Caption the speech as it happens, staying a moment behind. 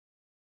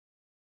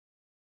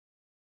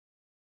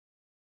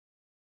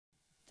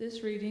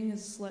This reading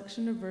is a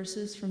selection of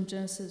verses from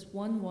Genesis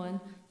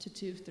 1:1 to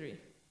 2:3.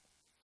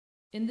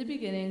 In the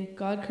beginning,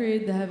 God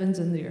created the heavens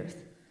and the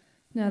earth.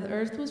 Now the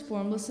earth was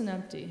formless and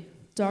empty.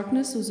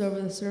 Darkness was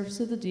over the surface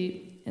of the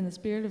deep, and the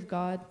Spirit of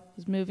God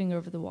was moving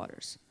over the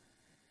waters.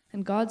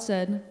 And God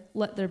said,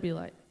 "Let there be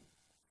light."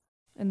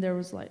 And there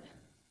was light.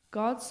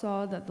 God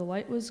saw that the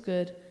light was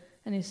good,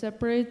 and he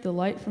separated the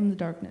light from the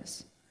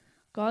darkness.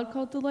 God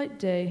called the light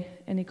day,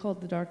 and he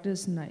called the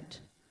darkness night.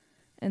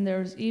 And there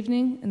was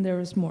evening, and there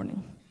was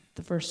morning,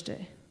 the first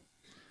day.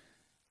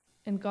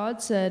 And God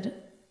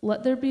said,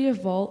 "Let there be a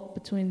vault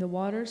between the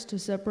waters to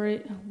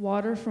separate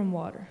water from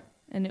water."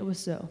 And it was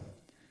so.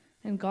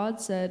 And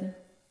God said,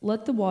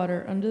 "Let the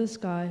water under the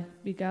sky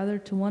be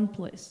gathered to one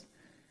place,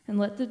 and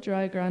let the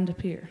dry ground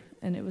appear."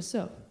 And it was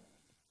so.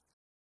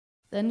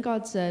 Then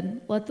God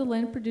said, "Let the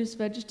land produce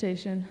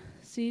vegetation,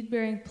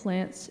 seed-bearing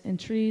plants and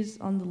trees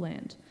on the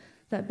land,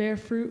 that bear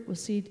fruit with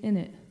seed in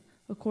it,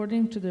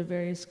 according to their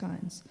various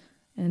kinds."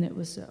 And it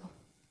was so.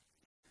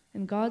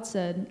 And God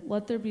said,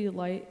 "Let there be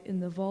light in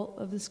the vault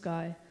of the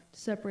sky to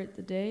separate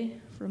the day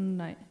from the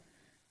night,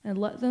 and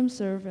let them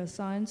serve as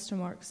signs to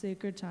mark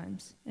sacred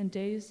times, and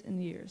days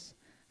and years.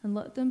 And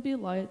let them be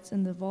lights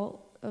in the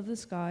vault of the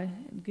sky,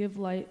 and give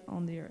light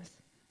on the earth."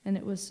 And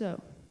it was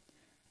so.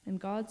 And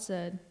God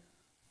said,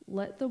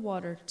 "Let the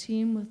water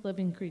teem with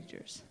living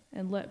creatures,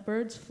 and let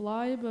birds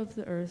fly above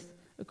the earth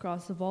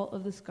across the vault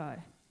of the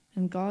sky."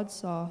 And God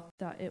saw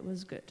that it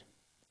was good.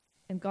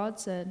 And God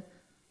said,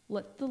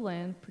 "Let the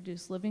land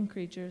produce living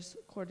creatures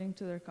according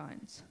to their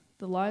kinds,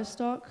 the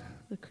livestock,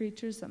 the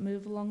creatures that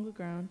move along the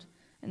ground,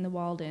 and the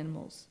wild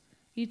animals,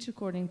 each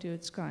according to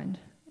its kind."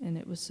 And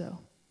it was so.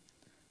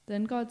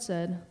 Then God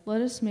said,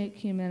 "Let us make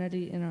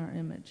humanity in our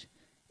image,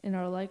 in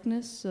our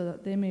likeness, so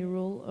that they may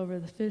rule over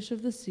the fish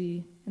of the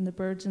sea and the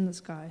birds in the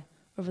sky,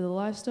 over the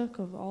livestock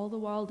of all the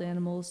wild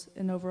animals,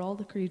 and over all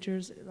the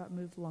creatures that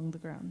move along the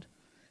ground."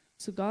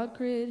 So God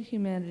created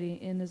humanity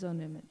in his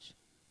own image.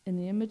 In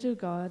the image of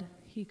God,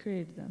 he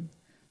created them.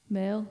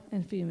 Male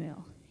and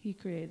female, he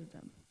created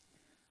them.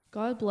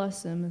 God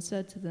blessed them and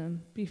said to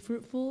them, "Be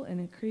fruitful and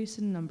increase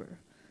in number.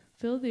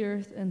 Fill the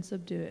earth and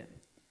subdue it."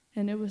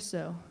 And it was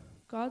so.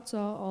 God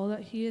saw all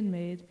that he had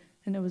made,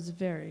 and it was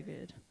very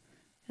good.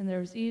 And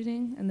there was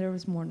evening, and there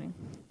was morning,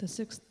 the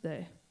sixth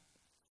day.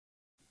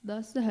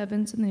 Thus the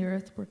heavens and the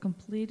earth were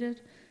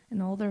completed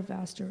in all their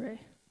vast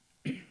array.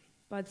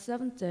 By the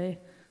seventh day,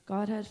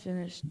 God had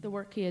finished the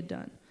work he had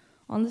done.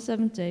 On the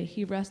seventh day,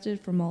 he rested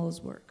from all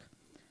his work.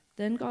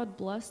 Then God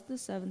blessed the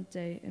seventh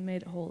day and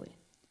made it holy,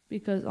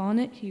 because on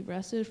it he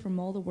rested from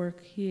all the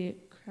work he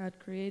had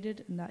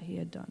created and that he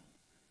had done.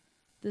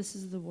 This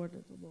is the word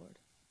of the Lord.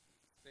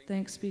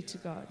 Thanks be to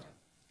God.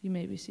 You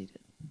may be seated.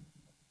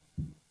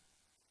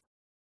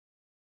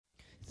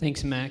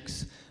 Thanks,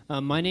 Max.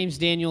 My name's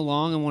Daniel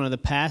Long. I'm one of the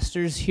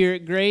pastors here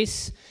at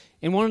Grace.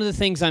 And one of the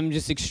things I'm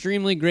just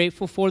extremely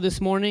grateful for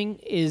this morning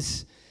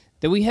is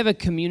that we have a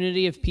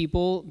community of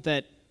people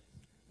that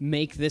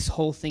make this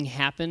whole thing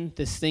happen,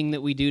 this thing that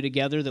we do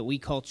together that we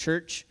call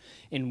church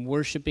and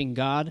worshiping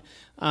God.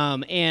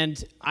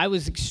 And I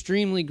was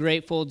extremely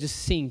grateful just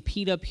seeing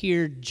Pete up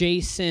here,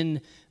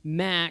 Jason,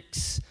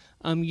 Max.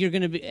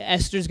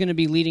 Esther's going to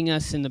be leading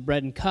us in the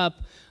bread and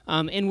cup.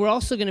 And we're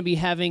also going to be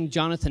having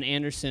Jonathan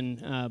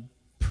Anderson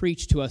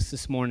preach to us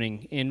this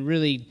morning and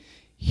really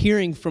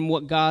hearing from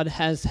what God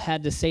has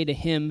had to say to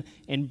him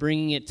and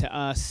bringing it to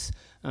us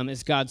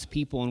as God's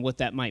people and what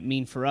that might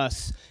mean for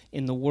us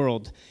in the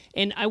world.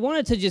 And I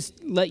wanted to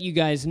just let you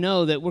guys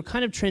know that we're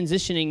kind of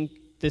transitioning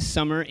this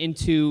summer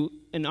into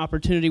an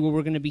opportunity where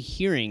we're going to be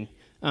hearing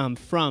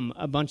from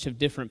a bunch of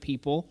different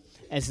people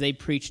as they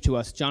preach to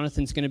us.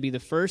 Jonathan's going to be the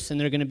first, and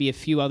there are going to be a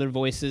few other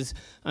voices.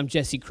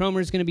 Jesse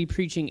Cromer's going to be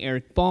preaching,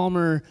 Eric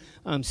Balmer,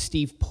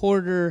 Steve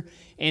Porter,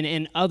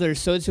 and others.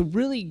 So it's a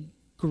really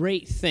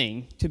great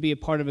thing to be a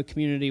part of a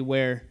community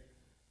where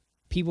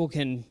people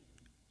can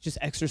just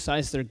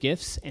exercise their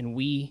gifts and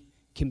we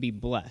can be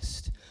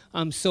blessed.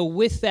 So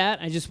with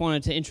that, I just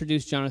wanted to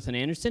introduce Jonathan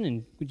Anderson,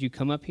 and would you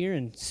come up here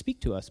and speak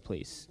to us,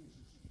 please?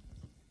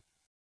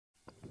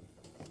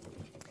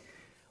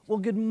 Well,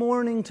 good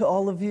morning to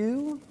all of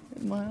you.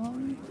 Am I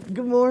on?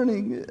 Good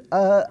morning.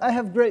 I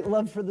have great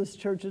love for this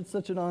church. It's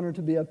such an honor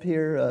to be up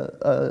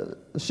here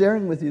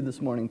sharing with you this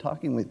morning,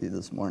 talking with you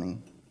this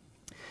morning.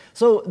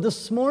 So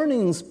this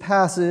morning's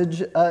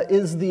passage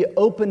is the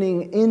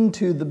opening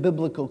into the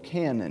biblical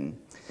canon.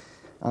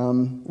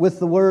 With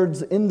the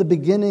words, "In the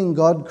beginning,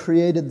 God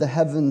created the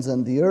heavens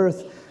and the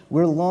earth,"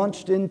 we're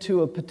launched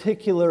into a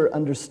particular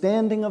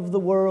understanding of the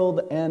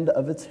world and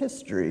of its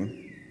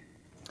history.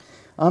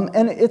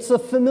 And it's a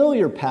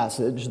familiar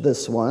passage,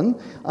 this one,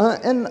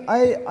 and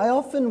I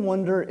often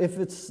wonder if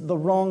it's the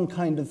wrong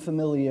kind of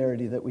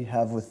familiarity that we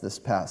have with this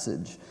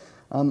passage.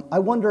 I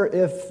wonder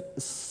if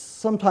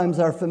sometimes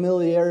our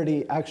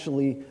familiarity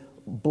actually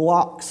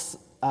blocks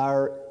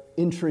our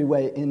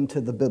entryway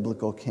into the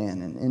biblical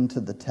canon, into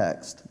the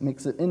text,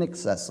 makes it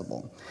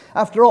inaccessible.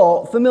 After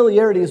all,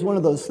 familiarity is one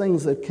of those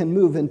things that can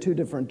move in two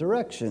different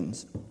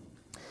directions.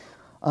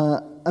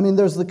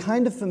 There's the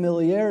kind of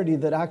familiarity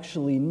that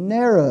actually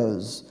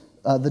narrows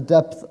the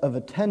depth of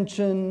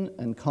attention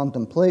and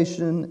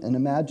contemplation and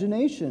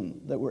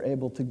imagination that we're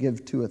able to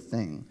give to a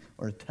thing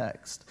or a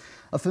text.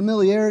 A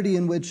familiarity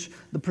in which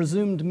the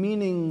presumed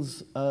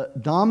meanings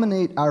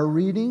dominate our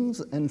readings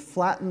and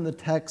flatten the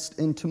text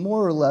into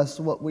more or less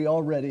what we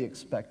already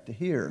expect to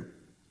hear.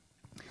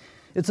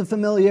 It's a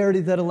familiarity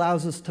that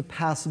allows us to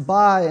pass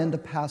by and to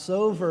pass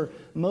over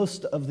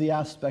most of the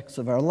aspects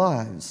of our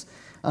lives.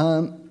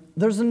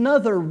 There's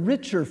another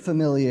richer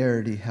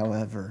familiarity,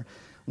 however,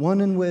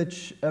 one in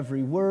which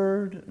every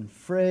word and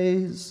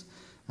phrase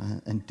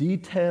and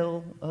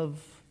detail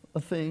of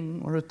a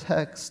thing or a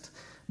text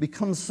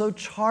becomes so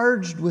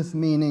charged with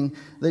meaning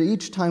that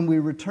each time we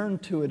return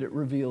to it, it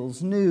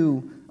reveals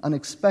new,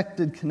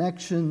 unexpected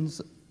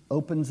connections,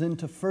 opens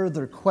into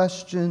further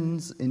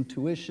questions,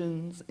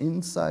 intuitions,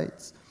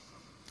 insights.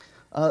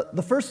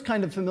 The first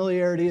kind of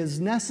familiarity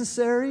is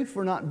necessary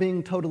for not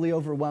being totally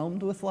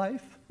overwhelmed with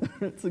life.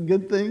 It's a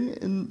good thing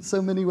in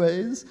so many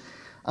ways.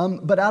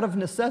 But out of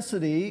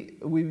necessity,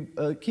 we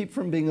keep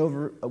from being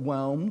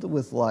overwhelmed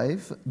with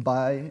life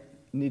by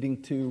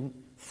needing to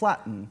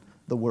flatten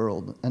the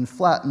world and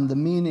flatten the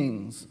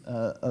meanings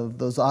of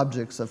those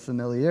objects of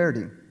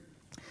familiarity.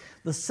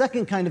 The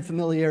second kind of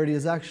familiarity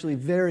is actually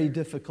very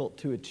difficult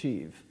to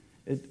achieve.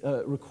 It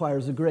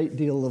requires a great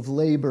deal of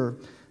labor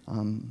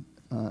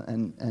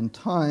and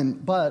time,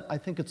 but I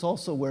think it's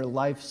also where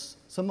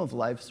some of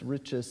life's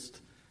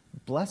richest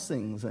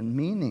blessings and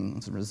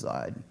meanings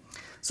reside.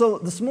 So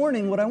this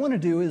morning, what I want to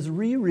do is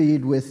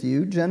reread with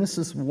you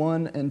Genesis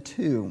 1 and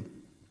 2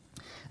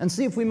 and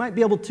see if we might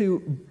be able to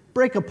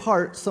break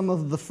apart some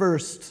of the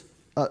first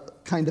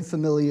kind of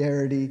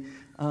familiarity,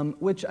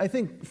 which I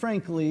think,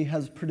 frankly,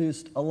 has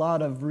produced a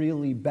lot of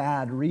really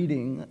bad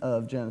reading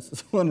of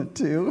Genesis 1 and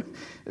 2,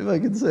 if I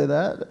can say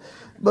that,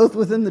 both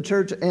within the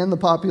church and the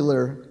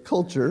popular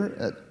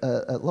culture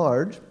at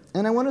large.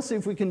 And I want to see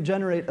if we can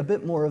generate a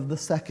bit more of the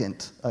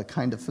second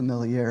kind of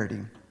familiarity,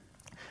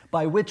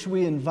 by which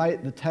we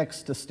invite the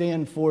text to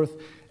stand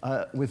forth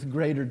with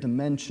greater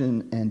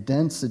dimension and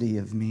density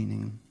of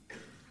meaning.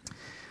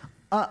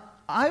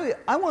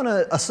 I want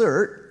to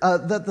assert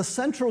that the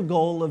central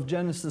goal of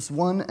Genesis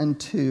 1 and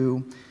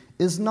 2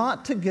 is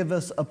not to give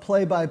us a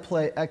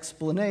play-by-play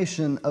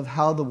explanation of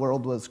how the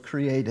world was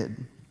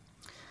created.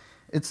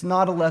 It's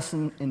not a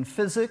lesson in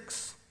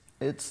physics.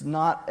 It's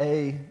not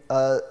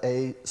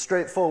a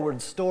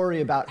straightforward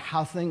story about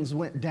how things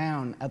went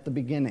down at the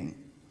beginning.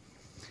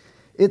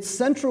 Its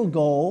central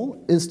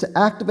goal is to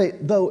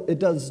activate, though it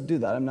does do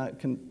that, I'm not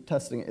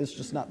contesting it, it's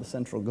just not the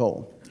central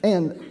goal.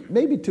 And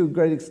maybe to a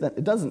great extent,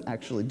 it doesn't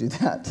actually do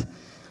that.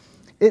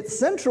 Its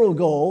central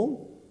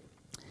goal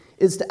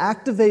is to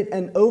activate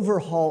and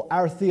overhaul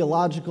our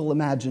theological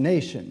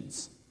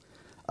imaginations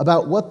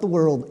about what the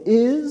world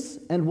is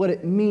and what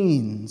it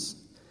means,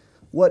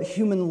 what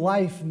human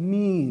life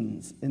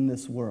means in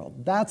this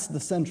world. That's the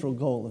central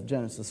goal of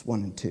Genesis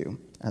 1 and 2,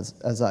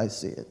 as I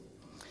see it.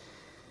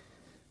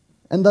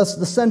 And thus,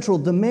 the central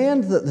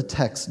demand that the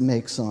text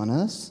makes on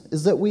us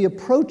is that we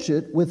approach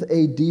it with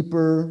a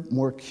deeper,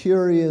 more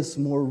curious,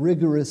 more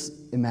rigorous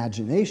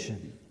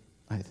imagination,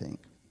 I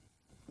think.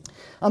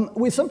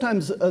 We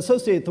sometimes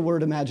associate the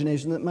word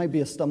imagination, that might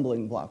be a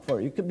stumbling block for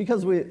you,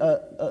 because we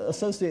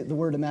associate the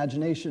word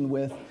imagination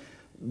with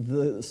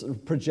the sort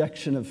of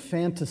projection of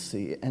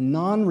fantasy and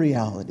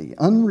non-reality,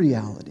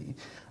 unreality.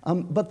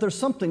 But there's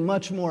something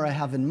much more I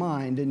have in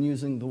mind in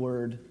using the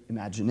word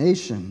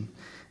imagination.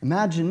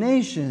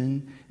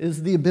 Imagination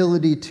is the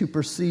ability to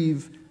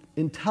perceive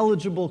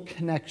intelligible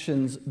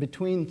connections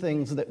between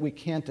things that we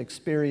can't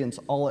experience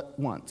all at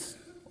once,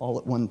 all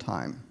at one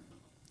time.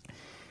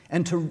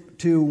 And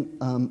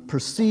to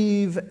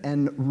perceive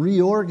and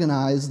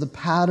reorganize the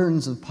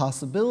patterns of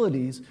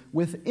possibilities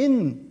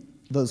within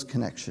those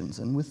connections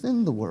and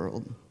within the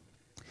world.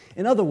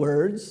 In other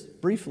words,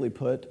 briefly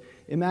put,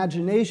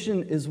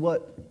 imagination is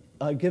what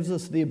gives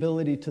us the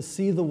ability to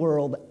see the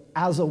world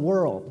as a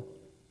world.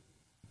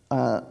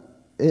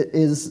 It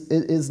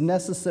is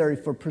necessary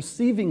for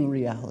perceiving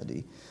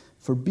reality,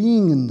 for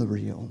being in the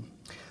real.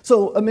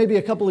 So maybe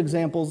a couple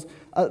examples.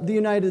 The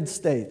United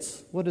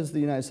States. What is the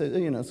United States?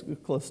 It's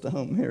close to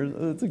home here.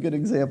 It's a good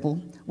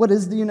example. What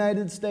is the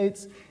United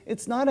States?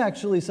 It's not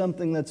actually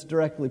something that's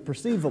directly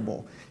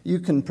perceivable. You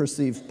can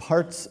perceive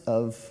parts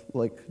of,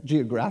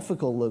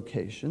 geographical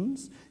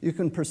locations. You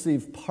can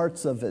perceive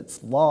parts of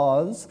its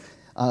laws.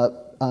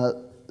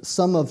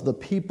 Some of the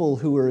people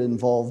who are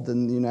involved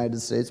in the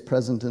United States,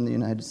 present in the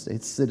United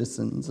States,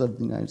 citizens of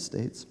the United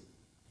States,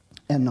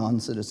 and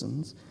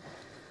non-citizens.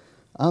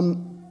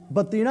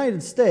 But the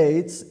United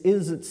States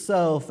is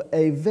itself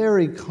a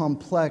very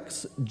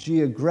complex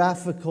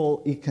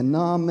geographical,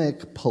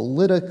 economic,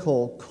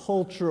 political,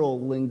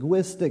 cultural,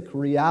 linguistic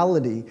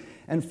reality.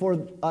 And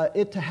for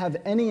it to have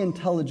any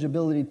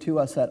intelligibility to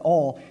us at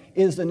all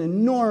is an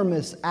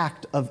enormous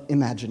act of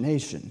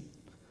imagination.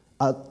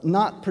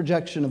 Not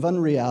projection of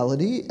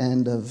unreality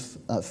and of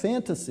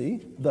fantasy,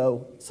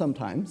 though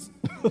sometimes.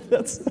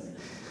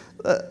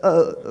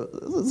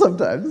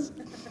 Sometimes.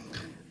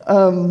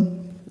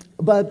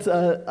 But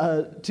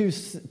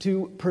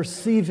to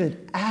perceive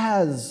it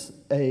as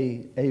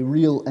a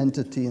real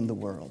entity in the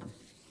world.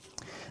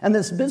 And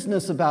this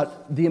business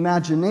about the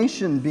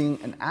imagination being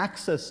an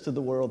access to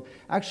the world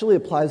actually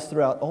applies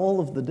throughout all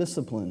of the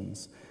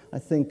disciplines. I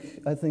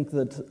think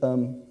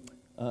that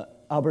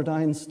Albert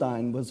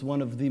Einstein was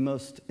one of the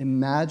most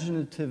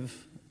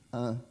imaginative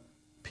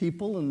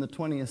people in the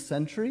 20th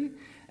century,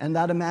 and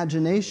that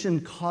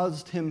imagination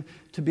caused him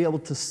to be able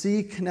to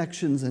see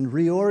connections and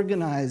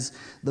reorganize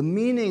the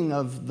meaning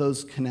of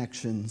those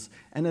connections,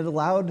 and it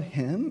allowed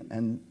him,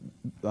 and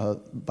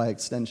by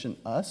extension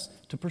us,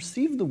 to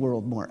perceive the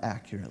world more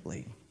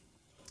accurately.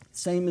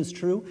 Same is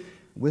true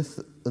with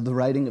the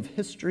writing of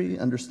history,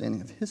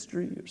 understanding of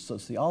history or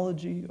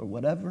sociology or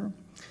whatever.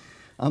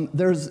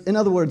 In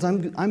other words,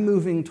 I'm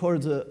moving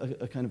towards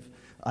a kind of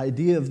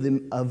idea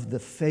of the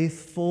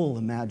faithful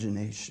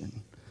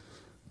imagination.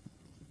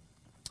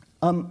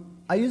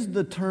 I used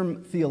the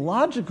term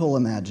theological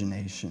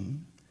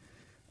imagination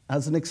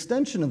as an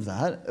extension of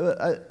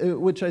that,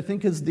 which I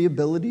think is the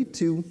ability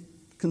to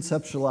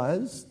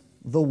conceptualize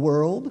the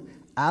world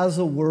as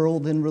a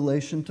world in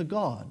relation to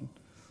God.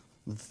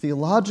 The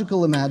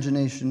theological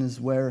imagination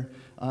is where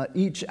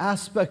each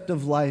aspect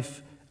of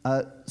life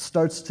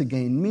starts to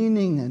gain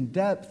meaning and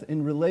depth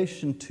in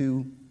relation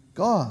to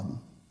God.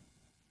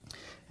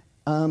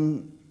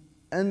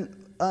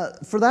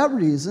 For that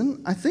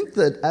reason, I think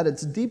that at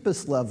its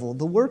deepest level,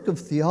 the work of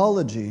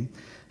theology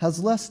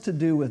has less to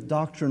do with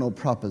doctrinal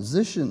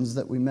propositions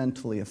that we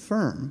mentally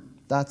affirm.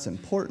 That's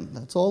important.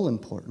 That's all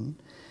important.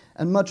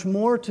 And much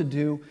more to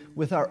do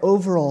with our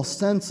overall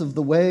sense of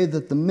the way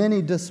that the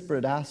many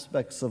disparate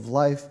aspects of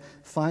life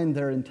find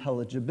their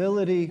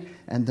intelligibility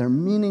and their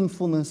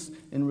meaningfulness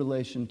in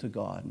relation to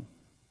God.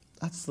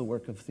 That's the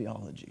work of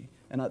theology.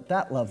 And at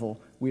that level,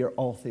 we are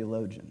all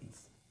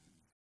theologians.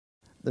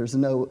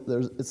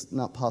 It's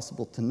not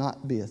possible to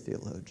not be a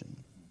theologian.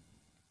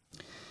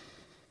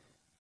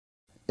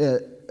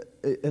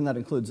 And that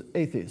includes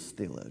atheist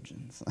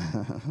theologians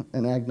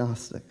and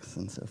agnostics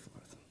and so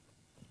forth.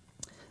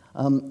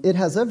 It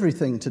has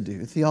everything to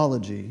do,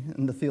 theology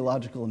and the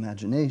theological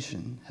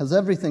imagination, has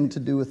everything to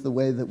do with the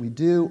way that we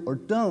do or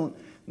don't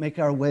make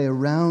our way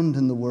around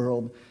in the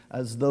world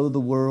as though the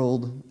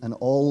world and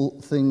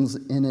all things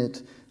in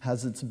it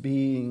has its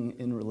being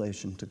in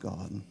relation to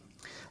God.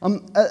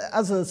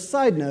 As a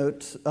side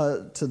note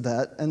to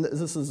that, and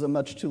this is a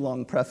much too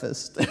long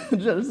preface to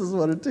Genesis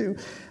 1 and 2,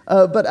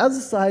 but as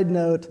a side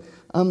note,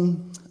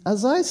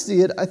 as I see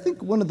it, I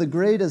think one of the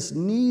greatest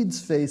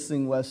needs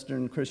facing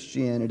Western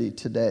Christianity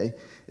today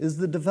is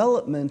the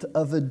development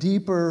of a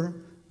deeper,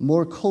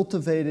 more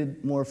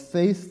cultivated, more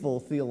faithful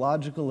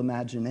theological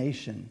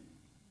imagination.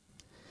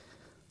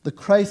 The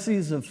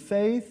crises of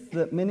faith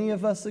that many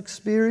of us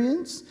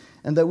experience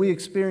and that we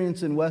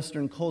experience in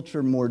Western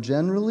culture more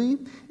generally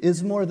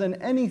is more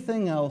than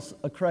anything else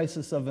a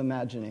crisis of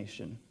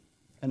imagination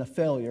and a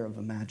failure of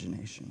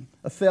imagination,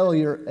 a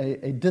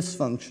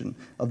dysfunction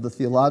of the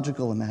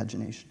theological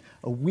imagination,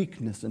 a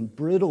weakness and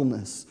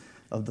brittleness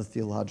of the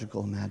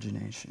theological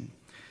imagination.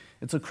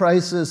 It's a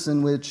crisis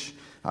in which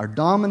our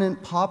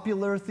dominant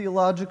popular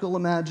theological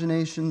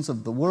imaginations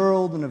of the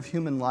world and of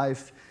human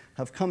life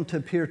have come to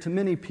appear to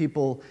many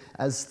people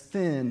as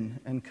thin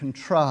and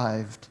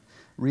contrived,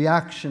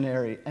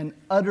 reactionary, and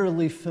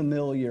utterly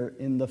familiar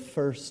in the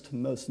first,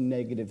 most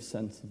negative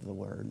sense of the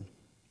word.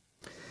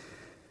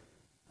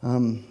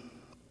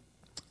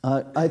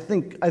 I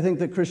think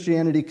that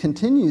Christianity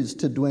continues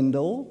to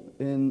dwindle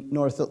in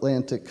North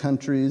Atlantic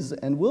countries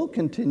and will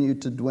continue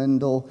to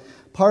dwindle,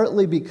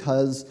 partly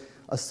because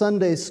a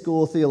Sunday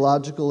school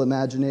theological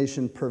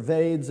imagination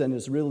pervades and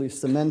is really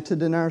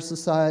cemented in our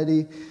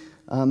society,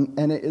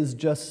 and it is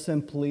just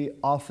simply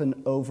often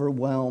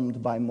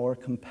overwhelmed by more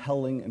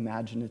compelling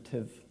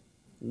imaginative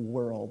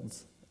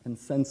worlds and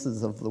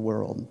senses of the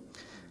world,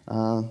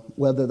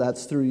 whether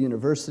that's through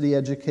university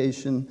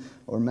education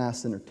or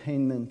mass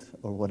entertainment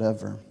or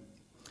whatever.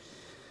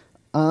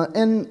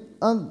 And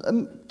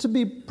to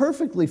be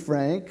perfectly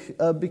frank,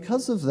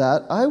 because of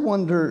that, I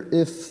wonder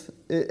if,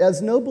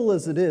 as noble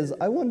as it is,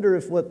 I wonder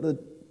if what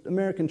the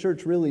American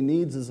church really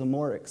needs is a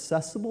more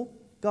accessible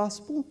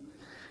gospel,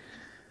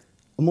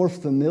 a more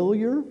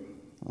familiar,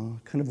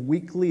 kind of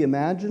weakly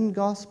imagined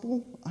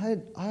gospel.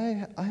 I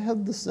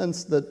have the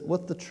sense that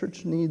what the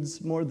church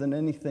needs more than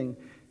anything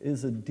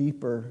is a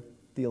deeper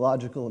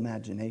theological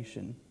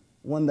imagination,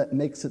 one that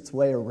makes its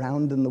way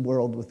around in the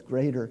world with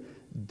greater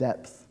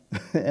depth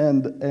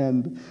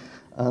and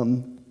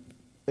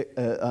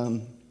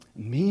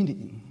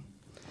meaning.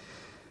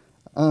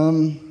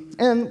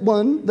 And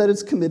one that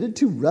is committed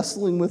to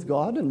wrestling with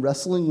God and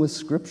wrestling with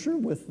Scripture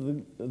with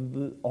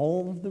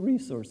all of the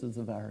resources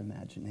of our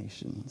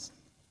imaginations.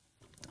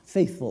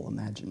 Faithful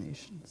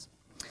imaginations.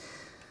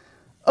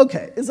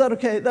 Okay, is that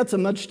okay? That's a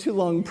much too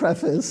long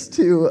preface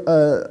to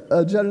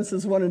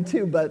Genesis 1 and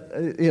 2, but,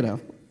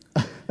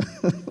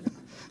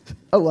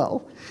 oh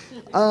well.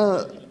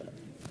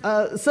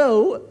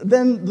 So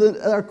then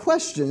our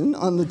question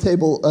on the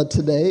table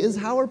today is,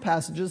 how are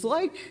passages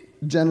like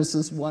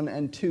Genesis 1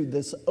 and 2,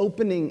 this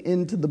opening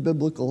into the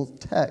biblical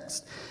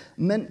text,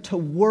 meant to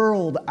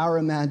world our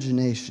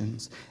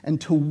imaginations and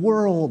to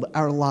world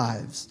our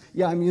lives.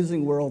 Yeah, I'm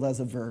using world as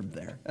a verb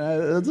there.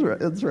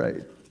 That's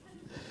right.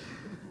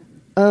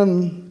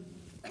 And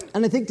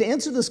I think to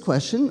answer this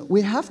question,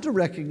 we have to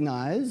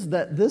recognize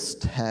that this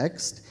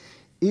text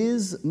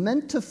is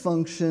meant to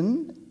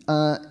function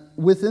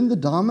within the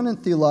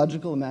dominant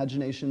theological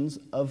imaginations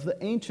of the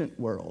ancient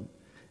world.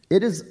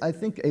 It is, I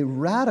think, a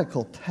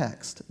radical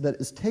text that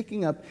is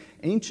taking up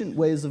ancient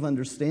ways of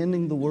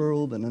understanding the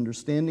world and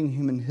understanding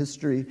human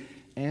history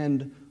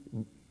and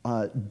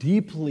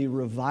deeply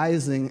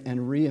revising and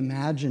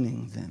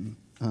reimagining them.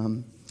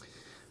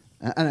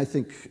 And I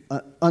think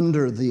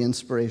under the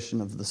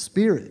inspiration of the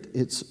Spirit,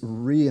 it's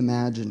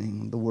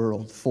reimagining the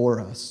world for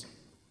us.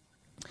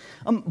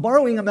 I'm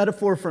borrowing a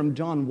metaphor from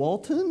John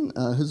Walton,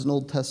 who's an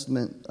Old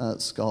Testament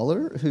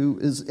scholar, who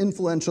is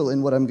influential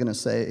in what I'm going to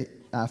say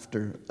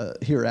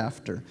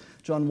hereafter.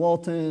 John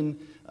Walton,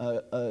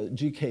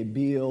 G.K.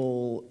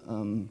 Beale,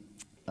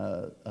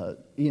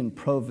 Ian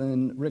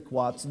Provan, Rick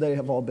Watts, they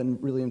have all been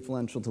really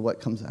influential to what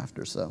comes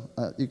after. So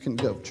you can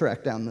go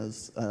track down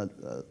those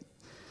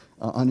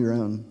on your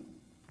own.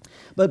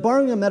 But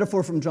borrowing a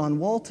metaphor from John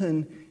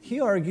Walton,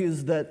 he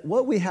argues that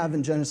what we have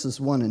in Genesis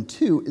 1 and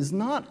 2 is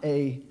not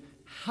a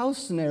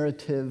house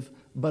narrative,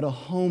 but a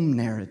home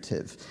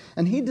narrative.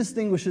 And he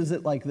distinguishes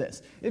it like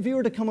this. If you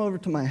were to come over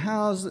to my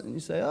house and you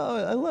say,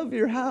 oh, I love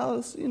your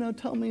house,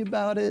 tell me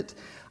about it,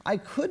 I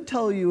could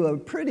tell you a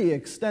pretty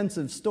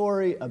extensive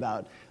story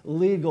about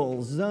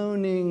legal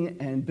zoning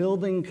and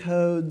building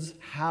codes,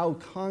 how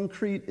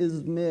concrete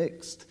is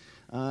mixed,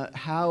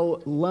 how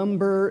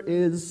lumber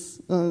is,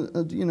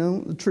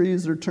 the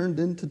trees are turned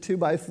into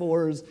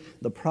 2x4s,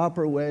 the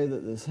proper way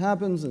that this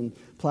happens, and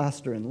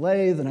plaster and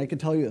lathe. And I could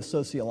tell you a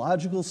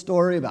sociological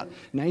story about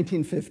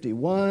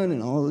 1951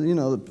 and all,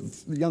 the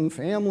young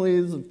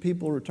families of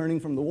people returning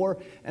from the war,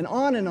 and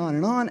on and on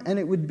and on, and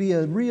it would be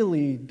a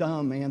really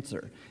dumb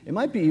answer. It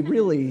might be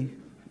really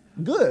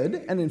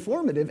good and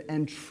informative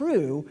and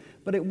true,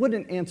 but it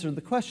wouldn't answer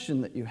the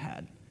question that you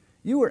had.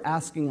 You were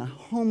asking a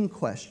home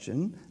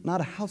question, not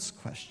a house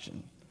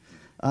question.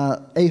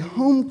 A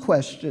home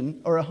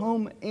question or a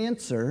home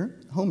answer,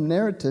 home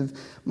narrative,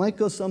 might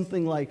go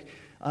something like,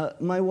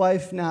 my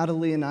wife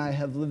Natalie and I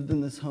have lived in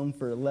this home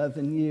for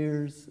 11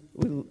 years.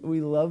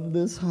 We love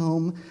this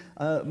home.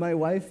 My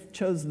wife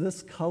chose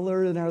this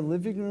color in our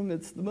living room.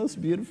 It's the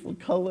most beautiful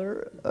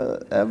color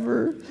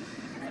ever.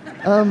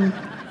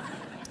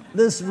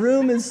 This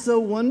room is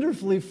so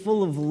wonderfully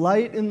full of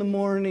light in the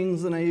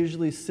mornings, and I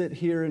usually sit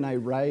here and I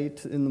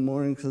write in the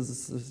morning because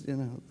this is,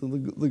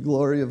 the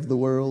glory of the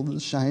world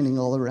is shining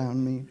all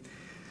around me.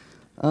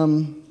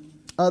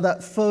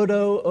 That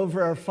photo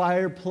over our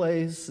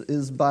fireplace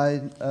is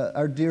by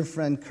our dear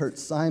friend Kurt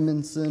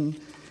Simonson.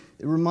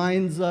 It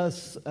reminds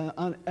us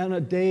on a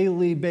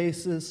daily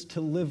basis to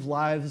live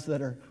lives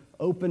that are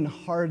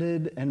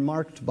open-hearted and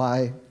marked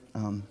by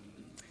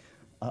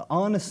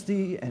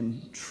honesty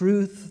and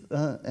truth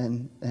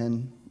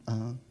and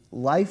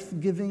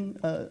life-giving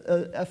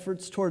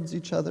efforts towards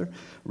each other,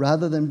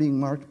 rather than being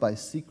marked by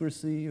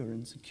secrecy or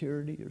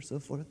insecurity or so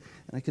forth.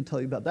 And I could tell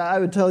you about that. I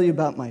would tell you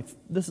about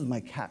this is my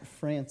cat,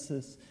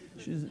 Frances.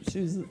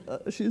 She's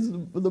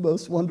the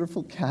most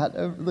wonderful cat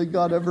that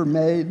God ever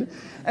made,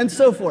 and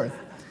so forth.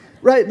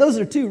 Right, those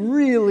are two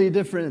really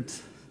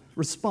different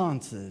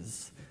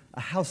responses, a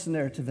house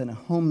narrative and a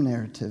home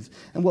narrative.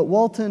 And what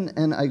Walton,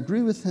 and I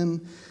agree with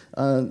him,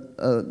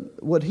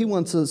 what he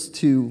wants us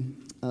to,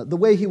 the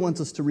way he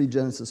wants us to read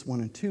Genesis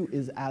 1 and 2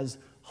 is as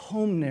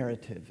home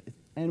narrative.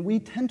 And we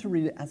tend to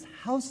read it as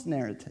house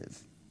narrative.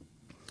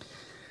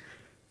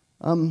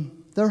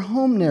 They're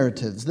home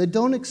narratives. They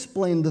don't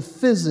explain the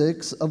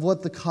physics of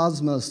what the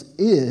cosmos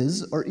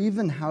is, or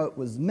even how it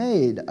was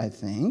made, I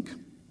think,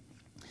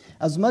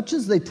 as much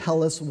as they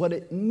tell us what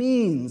it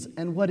means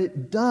and what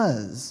it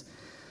does.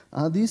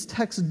 These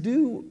texts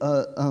do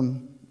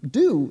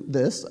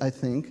this, I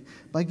think,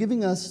 by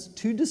giving us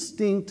two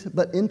distinct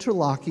but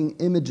interlocking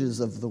images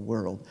of the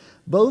world,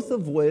 both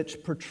of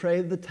which portray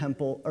the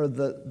temple or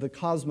the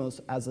cosmos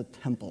as a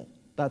temple.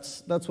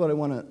 That's what I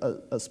want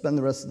to spend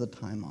the rest of the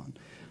time on.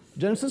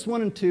 Genesis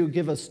 1 and 2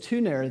 give us two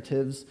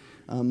narratives.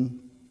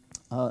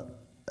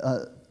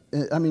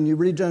 You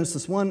read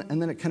Genesis 1,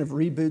 and then it kind of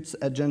reboots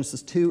at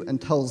Genesis 2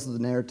 and tells the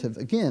narrative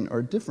again, or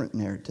a different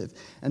narrative.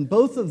 And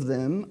both of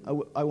them,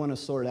 I want to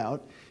sort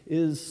out,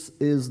 is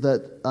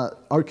that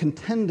are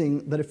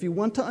contending that if you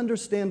want to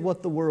understand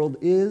what the world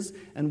is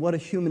and what a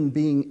human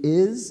being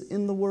is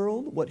in the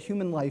world, what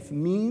human life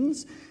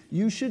means,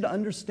 you should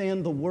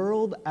understand the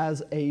world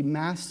as a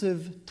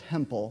massive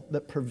temple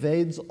that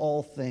pervades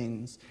all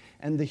things,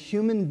 and the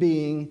human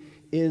being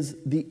is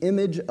the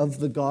image of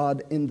the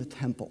God in the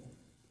temple.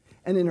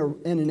 And in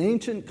an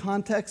ancient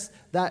context,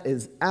 that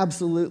is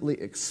absolutely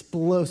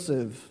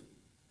explosive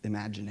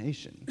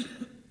imagination.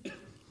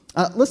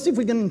 Let's see if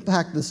we can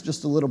unpack this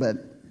just a little bit.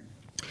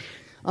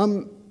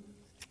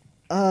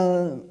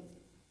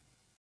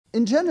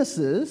 In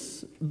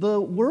Genesis,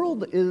 the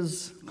world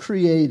is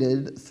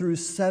created through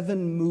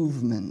 7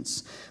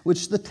 movements,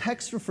 which the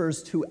text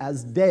refers to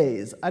as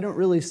days. I don't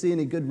really see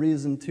any good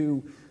reason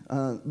to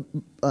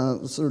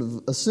sort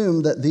of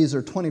assume that these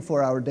are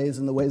 24-hour days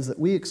in the ways that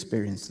we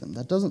experience them.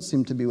 That doesn't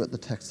seem to be what the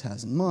text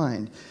has in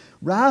mind.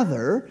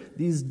 Rather,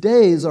 these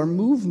days are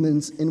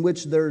movements in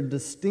which there are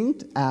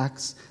distinct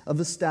acts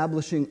of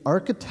establishing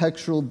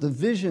architectural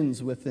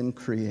divisions within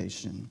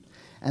creation,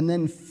 and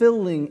then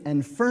filling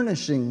and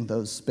furnishing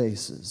those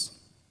spaces.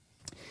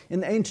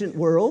 In the ancient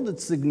world,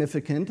 it's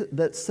significant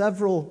that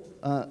several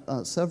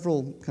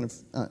kind of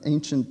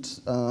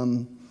ancient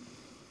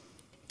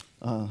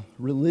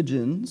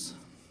religions,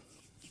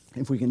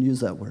 if we can use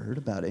that word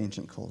about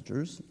ancient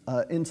cultures,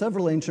 in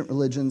several ancient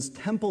religions,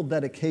 temple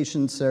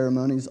dedication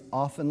ceremonies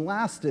often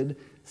lasted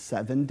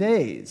 7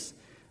 days.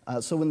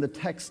 So when the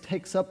text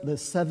takes up the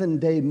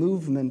 7-day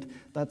movement,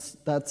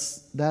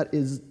 that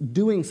is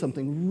doing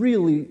something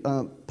really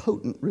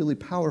potent, really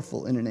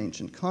powerful in an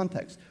ancient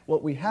context.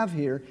 What we have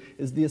here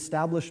is the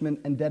establishment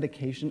and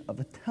dedication of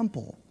a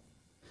temple.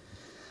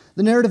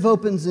 The narrative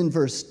opens in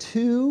verse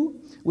 2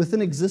 with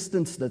an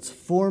existence that's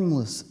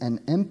formless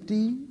and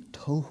empty,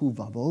 tohu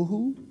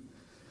vabohu.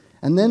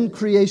 And then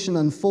creation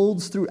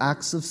unfolds through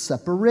acts of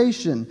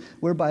separation,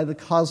 whereby the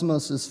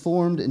cosmos is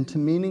formed into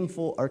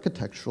meaningful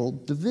architectural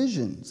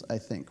divisions, I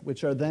think,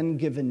 which are then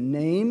given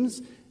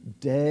names: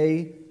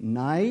 day,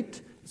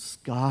 night,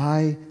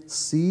 sky,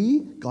 sea.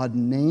 God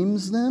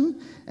names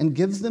them and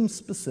gives them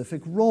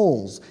specific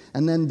roles.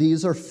 And then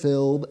these are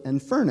filled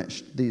and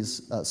furnished,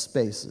 these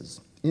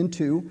spaces,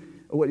 into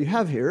what you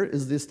have here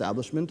is the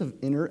establishment of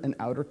inner and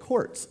outer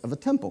courts of a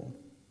temple.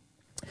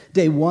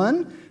 Day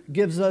 1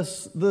 gives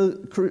us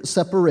the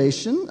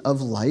separation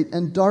of light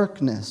and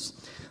darkness.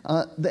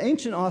 The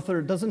ancient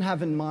author doesn't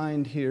have in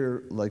mind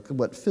here like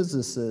what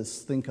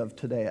physicists think of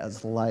today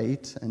as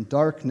light and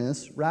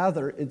darkness.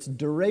 Rather, it's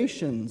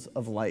durations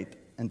of light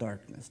and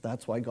darkness.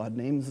 That's why God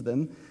names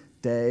them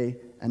day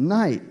and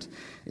night.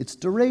 It's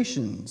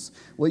durations.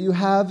 What you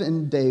have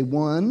in day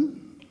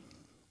 1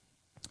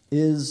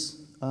 is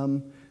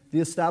the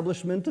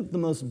establishment of the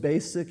most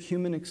basic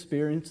human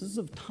experiences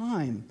of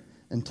time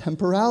and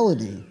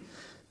temporality.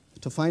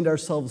 To find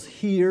ourselves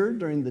here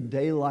during the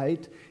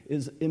daylight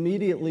is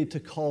immediately to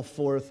call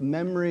forth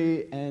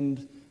memory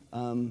and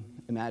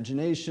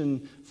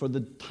imagination for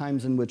the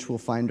times in which we'll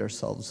find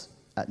ourselves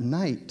at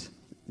night.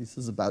 This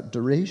is about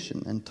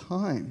duration and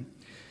time.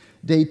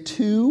 Day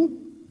 2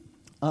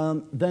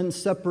 then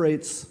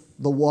separates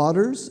the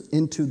waters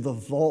into the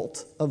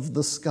vault of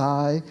the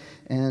sky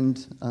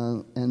and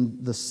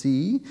the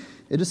sea.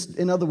 It is,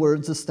 in other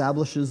words,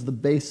 establishes the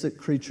basic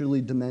creaturely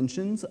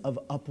dimensions of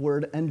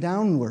upward and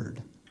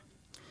downward.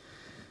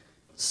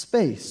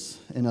 Space,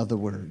 in other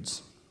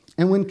words.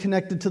 And when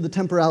connected to the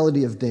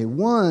temporality of day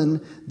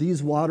 1,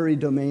 these watery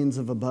domains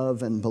of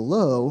above and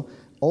below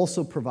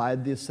also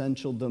provide the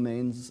essential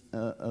domains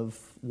of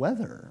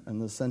weather and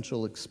the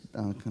essential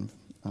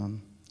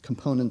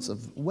components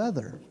of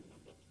weather.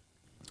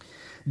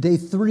 Day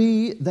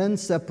 3 then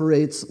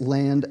separates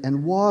land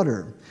and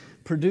water,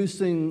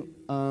 producing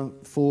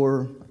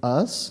for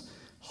us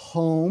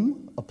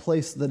home, a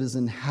place that is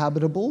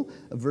inhabitable,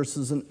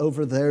 versus an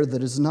over there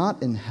that is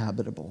not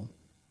inhabitable.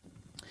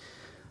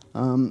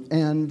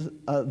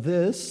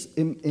 This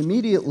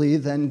immediately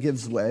then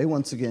gives way,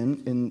 once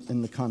again,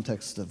 in the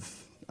context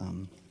of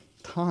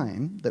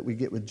time that we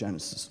get with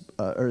Genesis,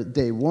 or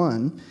day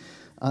 1.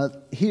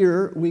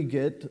 Here we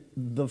get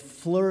the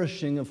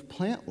flourishing of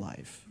plant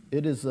life.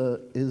 It is a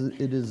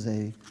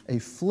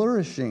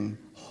flourishing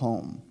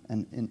home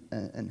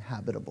and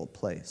habitable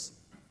place.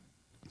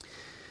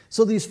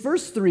 So these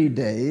first 3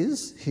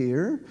 days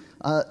here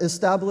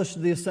establish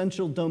the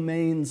essential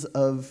domains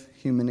of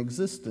human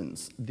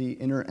existence, the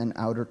inner and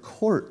outer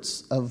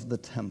courts of the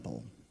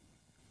temple.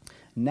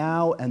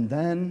 Now and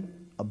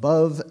then,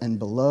 above and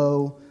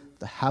below,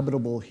 the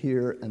habitable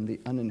here and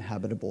the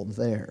uninhabitable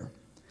there.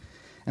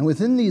 And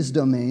within these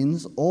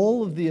domains,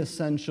 all of the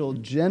essential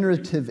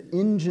generative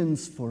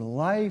engines for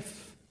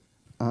life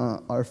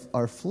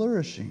are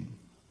flourishing.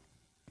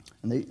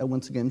 And they,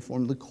 once again,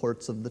 form the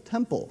courts of the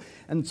temple.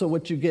 And so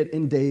what you get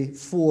in day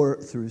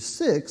 4 through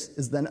 6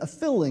 is then a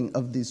filling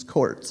of these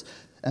courts.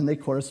 And they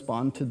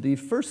correspond to the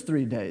first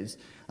 3 days.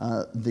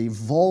 The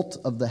vault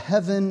of the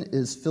heaven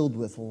is filled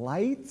with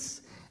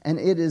lights. And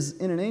it is,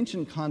 in an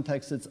ancient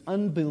context, it's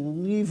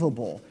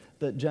unbelievable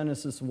that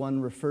Genesis 1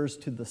 refers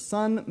to the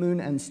sun, moon,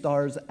 and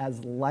stars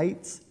as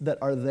lights that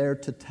are there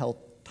to tell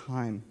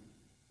time.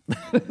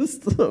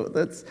 That's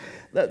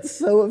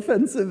so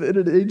offensive in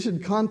an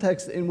ancient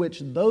context in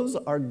which those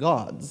are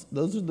gods.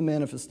 Those are the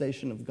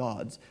manifestation of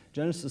gods.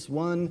 Genesis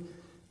 1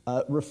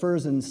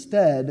 refers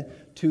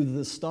instead to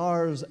the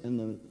stars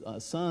and the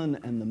sun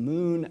and the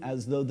moon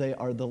as though they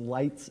are the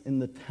lights in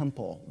the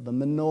temple, the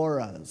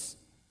menorahs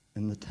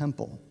in the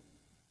temple.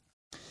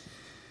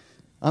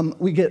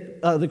 We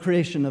get the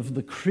creation of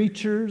the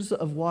creatures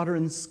of water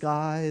and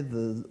sky.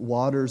 The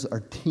waters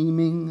are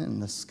teeming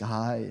and the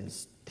sky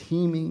is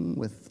teeming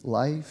with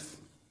life.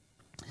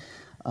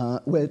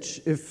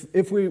 which,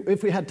 if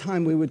we had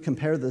time, we would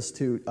compare this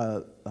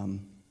to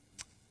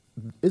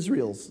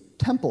Israel's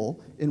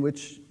temple, in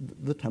which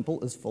the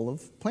temple is full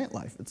of plant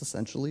life. It's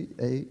essentially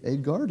a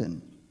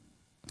garden.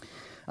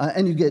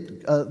 And you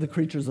get the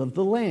creatures of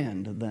the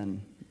land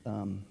then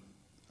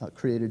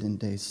created in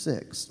day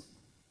 6.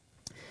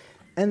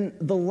 And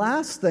the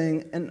last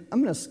thing, and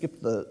I'm going to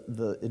skip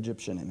the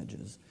Egyptian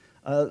images.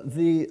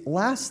 The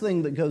last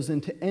thing that goes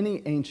into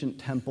any ancient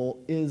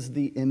temple is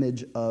the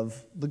image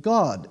of the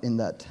god in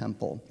that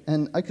temple.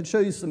 And I could show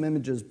you some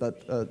images,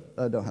 but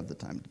I don't have the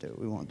time to do it.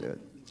 We won't do it.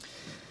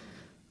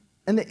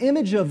 And the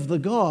image of the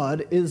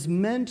god is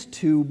meant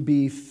to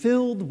be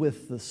filled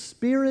with the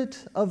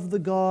spirit of the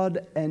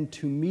god and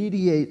to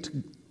mediate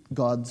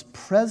God's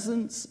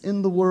presence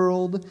in the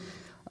world,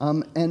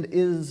 and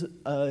is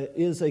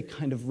a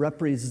kind of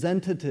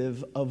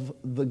representative of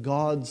the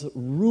god's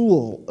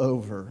rule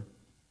over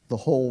the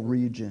whole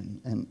region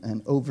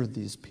and over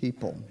these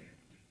people.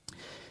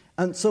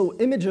 And so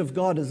image of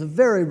God is a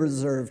very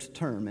reserved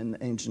term in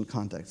the ancient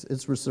context.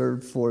 It's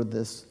reserved for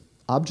this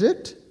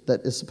object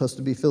that is supposed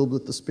to be filled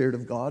with the Spirit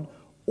of God,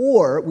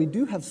 or we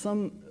do have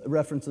some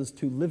references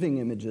to living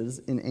images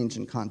in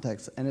ancient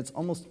contexts, and it's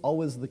almost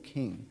always the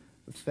king.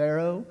 The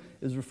Pharaoh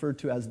is referred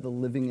to as the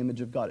living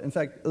image of God. In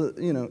fact,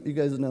 you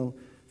guys know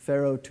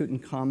Pharaoh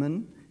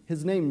Tutankhamun.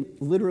 His name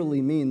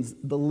literally means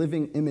the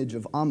living image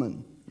of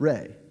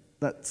Amun-Re.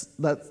 It's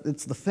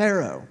the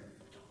Pharaoh.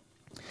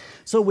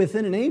 So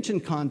within an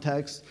ancient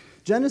context,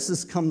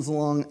 Genesis comes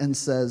along and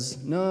says,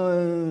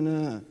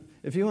 no.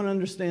 If you want to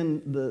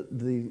understand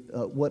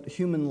what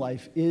human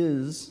life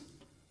is,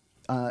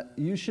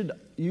 you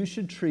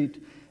should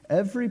treat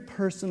every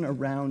person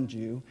around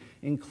you,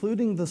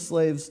 including the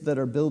slaves that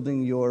are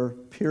building your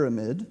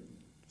pyramid,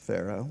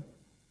 Pharaoh,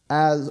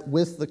 as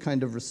with the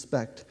kind of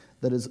respect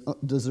that is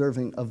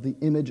deserving of the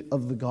image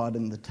of the god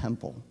in the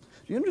temple.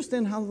 Do you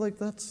understand how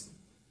that's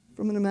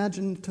from an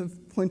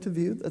imaginative point of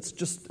view? That's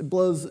just it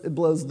blows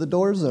the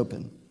doors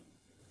open.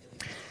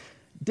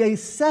 Day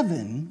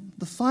 7,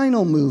 the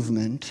final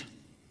movement,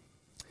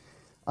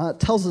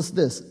 tells us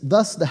this: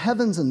 thus the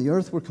heavens and the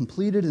earth were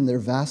completed in their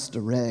vast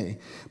array.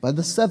 By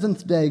the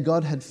 7th day,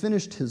 God had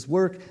finished his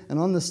work, and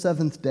on the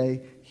 7th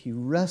day, he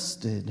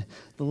rested.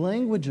 The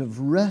language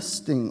of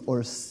resting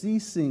or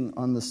ceasing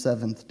on the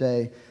 7th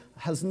day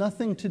has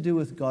nothing to do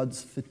with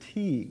God's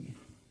fatigue.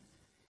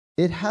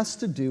 It has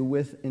to do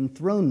with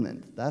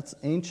enthronement. That's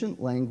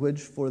ancient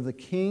language for the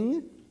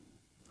king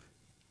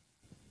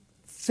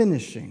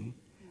finishing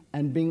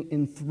and being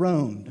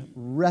enthroned,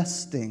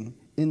 resting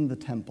in the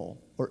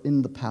temple or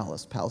in the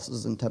palace.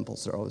 Palaces and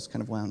temples are always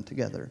kind of wound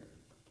together.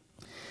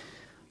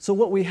 So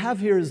what we have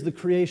here is the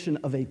creation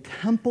of a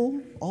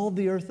temple, all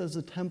the earth as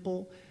a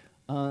temple.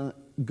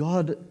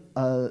 God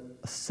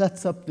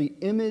sets up the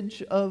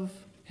image of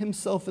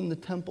himself in the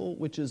temple,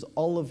 which is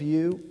all of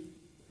you,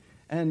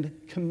 and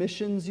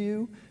commissions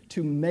you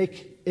to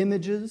make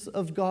images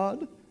of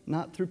God,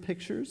 not through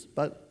pictures,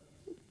 but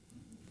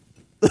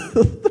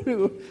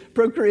through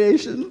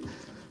procreation.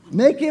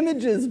 Make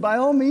images, by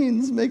all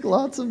means, make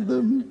lots of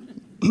them.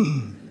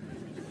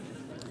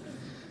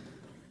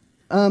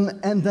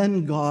 And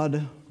then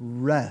God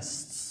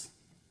rests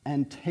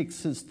and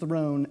takes his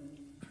throne,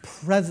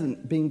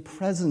 being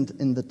present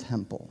in the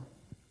temple.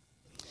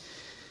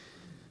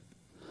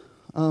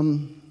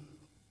 And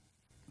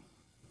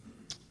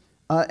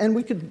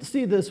we could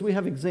see this. We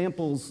have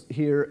examples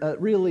here.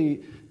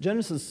 Really,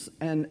 Genesis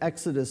and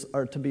Exodus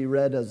are to be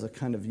read as a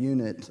kind of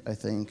unit, I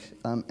think.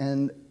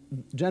 And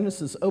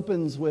Genesis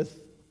opens with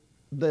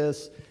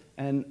this,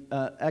 and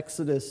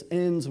Exodus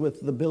ends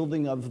with the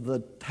building of the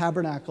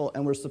tabernacle,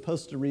 and we're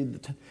supposed to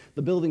read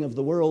the building of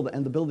the world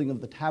and the building of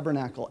the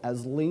tabernacle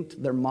as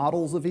linked. They're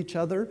models of each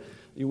other.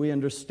 We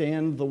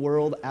understand the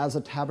world as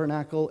a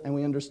tabernacle, and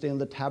we understand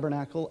the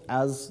tabernacle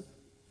as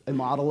a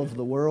model of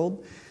the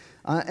world.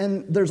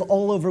 And there's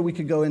all over, we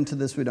could go into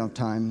this, we don't have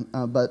time,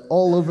 but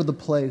all over the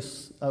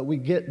place we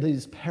get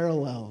these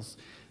parallels.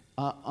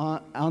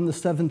 On the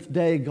 7th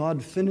day,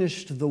 God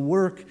finished the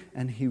work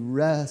and he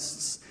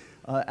rests.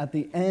 At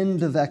the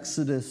end of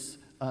Exodus,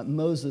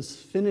 Moses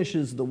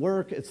finishes the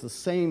work. It's the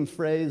same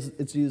phrase.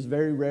 It's used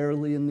very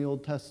rarely in the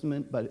Old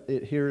Testament, but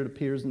here it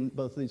appears in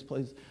both of these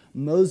places.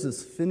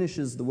 Moses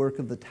finishes the work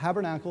of the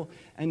tabernacle,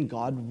 and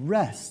God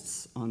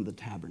rests on the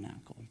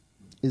tabernacle,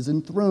 is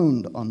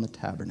enthroned on the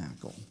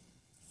tabernacle.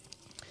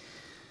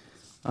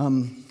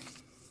 And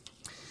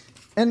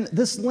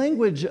this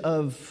language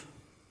of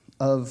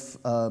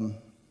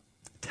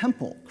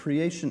temple,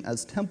 creation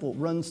as temple,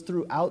 runs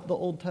throughout the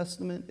Old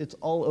Testament. It's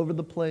all over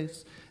the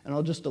place, and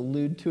I'll just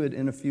allude to it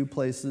in a few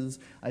places.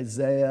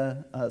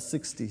 Isaiah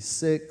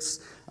 66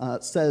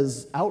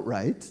 says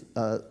outright,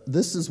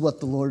 this is what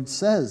the Lord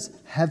says: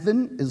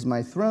 heaven is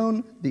my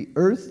throne, the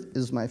earth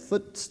is my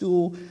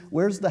footstool.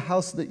 Where's the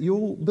house that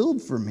you'll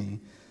build for me?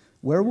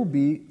 Where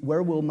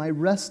will my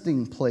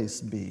resting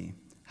place be?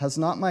 Has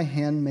not my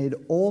hand made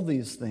all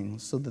these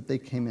things so that they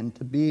came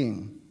into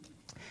being?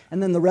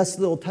 And then the rest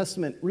of the Old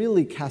Testament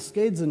really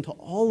cascades into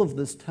all of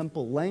this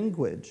temple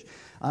language.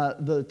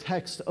 The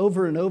text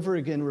over and over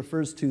again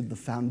refers to the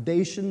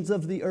foundations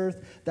of the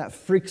earth. That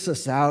freaks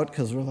us out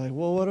because we're like,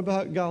 well, what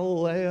about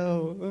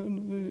Galileo?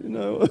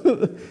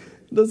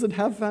 Does it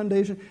have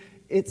foundation?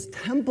 It's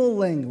temple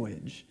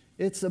language.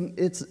 It's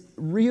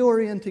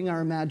reorienting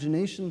our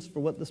imaginations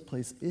for what this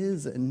place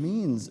is and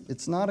means.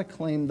 It's not a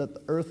claim that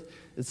the earth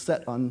is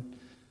set on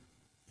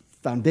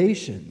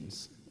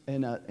foundations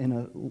in a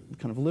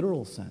kind of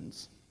literal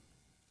sense.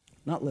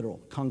 Not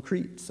literal,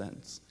 concrete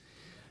sense.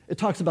 It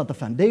talks about the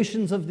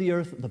foundations of the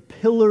earth, the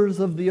pillars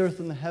of the earth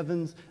and the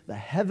heavens. The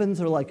heavens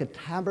are like a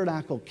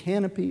tabernacle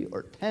canopy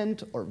or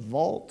tent or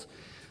vault.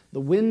 The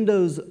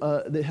windows,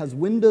 it has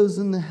windows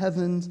in the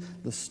heavens,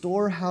 the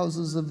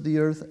storehouses of the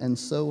earth, and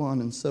so on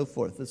and so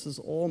forth. This is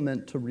all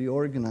meant to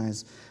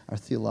reorganize our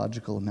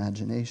theological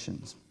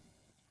imaginations.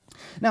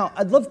 Now,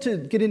 I'd love to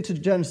get into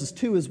Genesis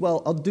 2 as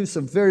well. I'll do so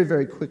very,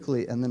 very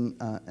quickly, and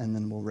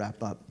then we'll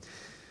wrap up.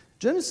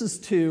 Genesis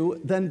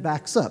 2 then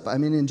backs up. I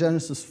mean, in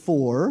Genesis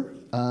 4,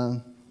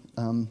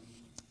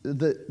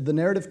 the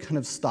narrative kind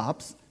of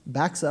stops,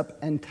 backs up,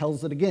 and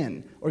tells it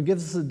again, or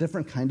gives us a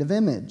different kind of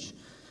image.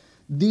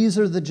 These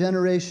are the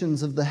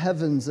generations of the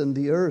heavens and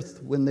the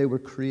earth when they were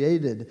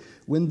created.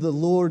 When the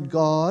Lord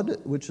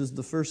God, which is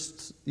the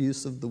first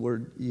use of the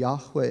word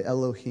Yahweh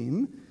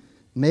Elohim,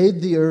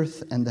 made the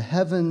earth and the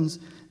heavens,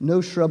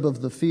 no shrub of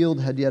the field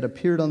had yet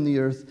appeared on the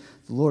earth.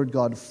 The Lord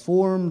God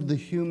formed the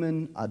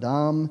human,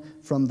 Adam,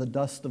 from the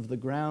dust of the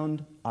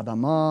ground,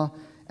 Adamah,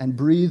 and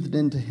breathed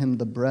into him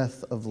the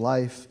breath of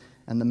life,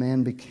 and the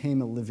man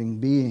became a living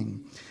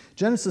being.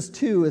 Genesis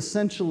 2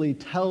 essentially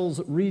tells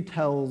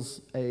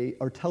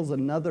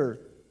another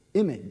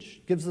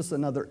image, gives us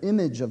another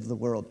image of the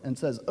world, and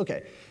says,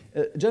 okay,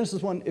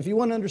 Genesis 1, if you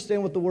want to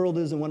understand what the world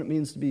is and what it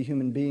means to be a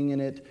human being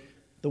in it,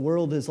 the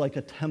world is like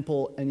a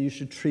temple, and you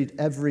should treat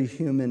every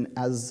human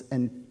as,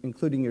 and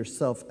including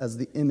yourself, as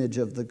the image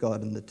of the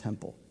God in the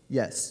temple.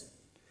 Yes.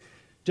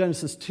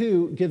 Genesis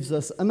 2 gives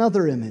us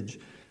another image.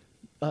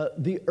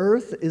 The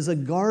earth is a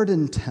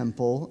garden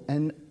temple,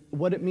 and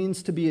what it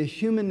means to be a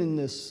human in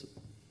this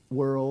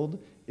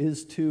world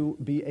is to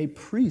be a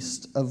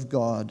priest of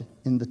God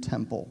in the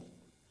temple.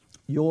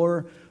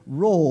 Your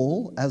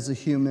role as a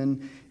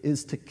human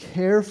is to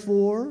care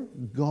for,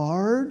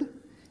 guard,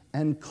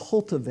 and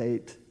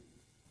cultivate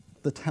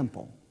the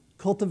temple.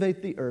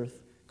 Cultivate the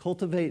earth,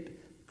 cultivate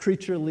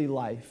creaturely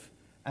life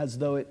as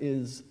though it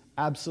is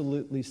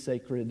absolutely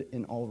sacred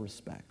in all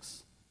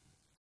respects.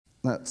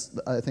 That's,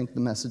 I think, the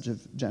message of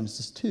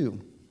Genesis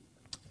 2.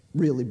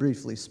 Really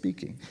briefly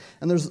speaking.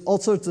 And there's all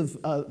sorts of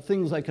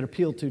things I could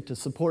appeal to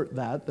support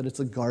that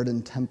it's a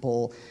garden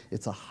temple,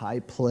 it's a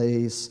high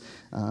place,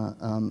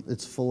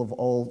 it's full of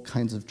all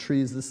kinds of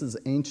trees. This is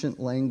ancient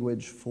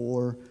language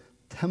for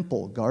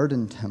temple,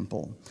 garden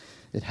temple.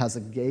 It has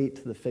a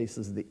gate that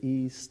faces the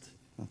east.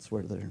 That's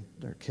where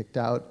they're kicked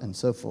out, and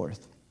so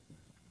forth.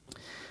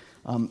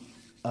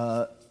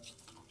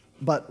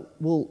 But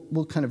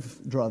we'll kind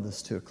of draw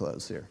this to a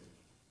close here.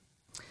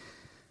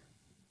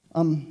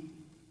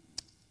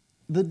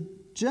 The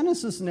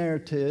Genesis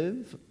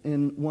narrative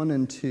in 1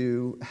 and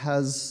 2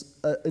 has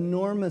an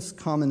enormous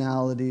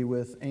commonality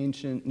with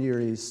ancient Near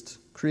East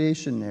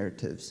creation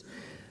narratives,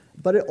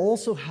 but it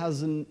also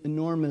has an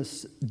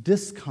enormous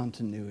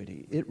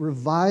discontinuity. It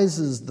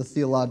revises the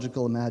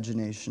theological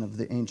imagination of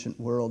the ancient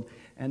world,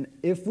 and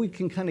if we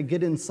can kind of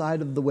get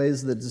inside of the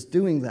ways that it's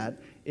doing that,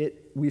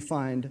 we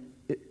find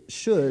it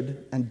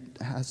should, and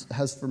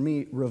has for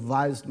me,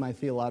 revised my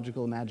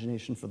theological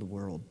imagination for the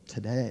world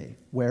today,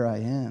 where I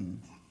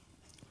am,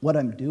 what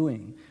I'm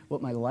doing,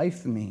 what my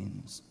life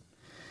means.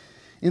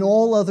 In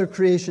all other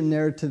creation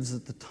narratives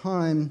at the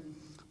time,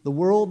 the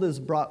world is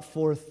brought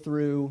forth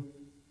through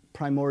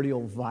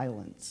primordial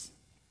violence.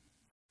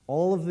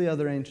 All of the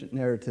other ancient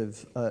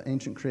narratives,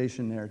 ancient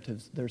creation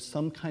narratives, there's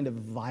some kind of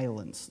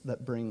violence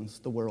that brings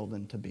the world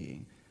into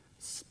being.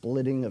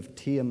 Splitting of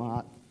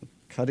Tiamat,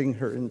 cutting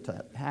her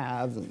into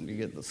halves, and you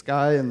get the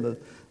sky and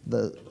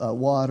the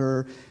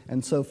water,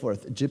 and so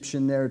forth.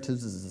 Egyptian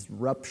narratives is this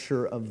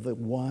rupture of the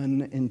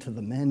one into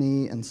the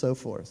many, and so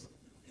forth.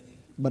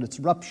 But it's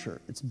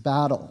rupture, it's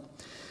battle.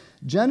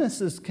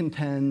 Genesis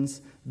contends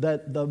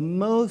that the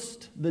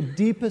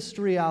deepest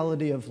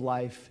reality of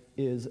life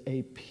is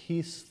a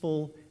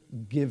peaceful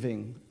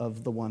giving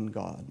of the one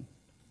God.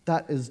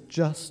 That is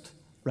just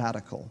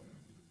radical.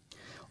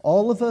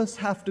 All of us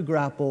have to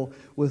grapple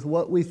with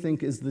what we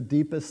think is the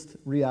deepest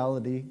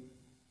reality.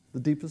 The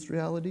deepest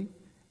reality?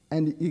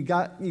 And you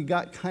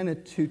got kind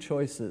of two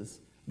choices.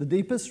 The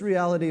deepest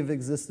reality of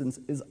existence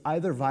is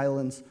either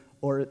violence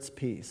or it's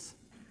peace.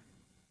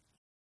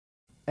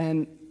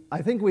 And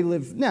I think we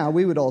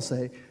would all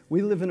say,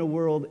 we live in a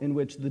world in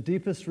which the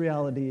deepest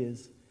reality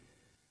is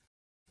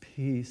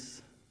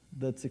peace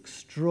that's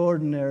is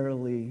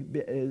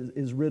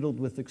riddled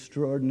with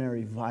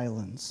extraordinary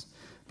violence.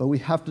 But we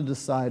have to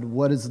decide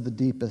what is the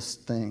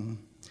deepest thing,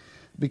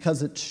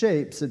 because it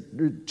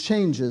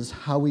changes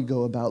how we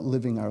go about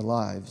living our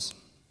lives.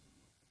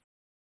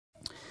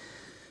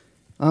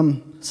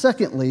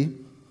 Secondly,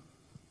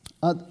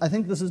 I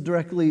think this is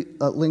directly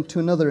linked to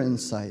another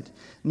insight,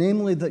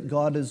 namely that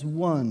God is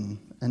one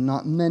and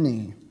not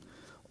many.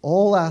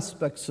 All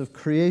aspects of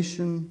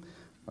creation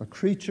are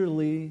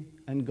creaturely,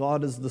 and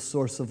God is the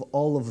source of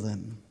all of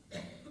them.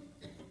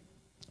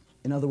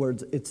 In other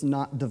words, it's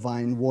not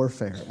divine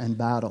warfare and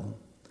battle.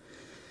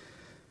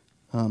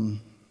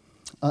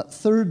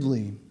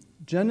 Thirdly,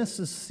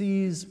 Genesis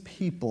sees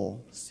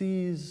people,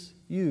 sees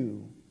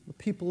you, the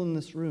people in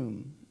this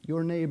room,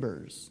 your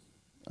neighbors,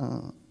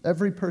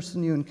 every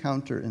person you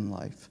encounter in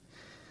life,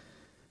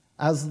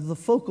 as the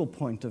focal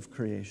point of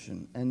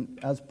creation and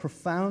as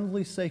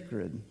profoundly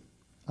sacred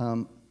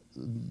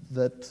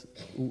that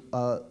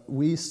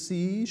we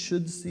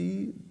should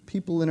see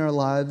people in our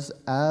lives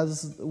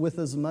as with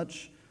as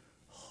much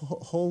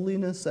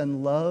holiness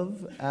and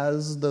love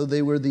as though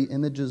they were the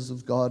images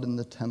of God in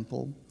the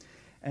temple.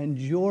 And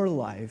your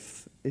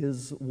life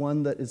is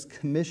one that is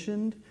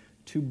commissioned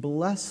to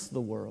bless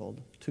the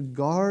world, to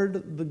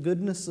guard the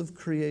goodness of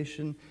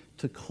creation,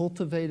 to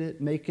cultivate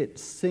it, make it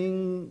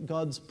sing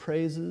God's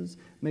praises,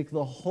 make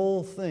the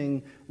whole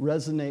thing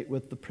resonate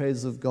with the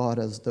praise of God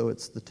as though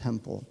it's the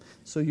temple.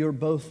 So you're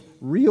both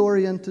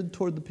reoriented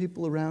toward the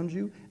people around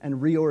you and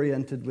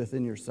reoriented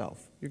within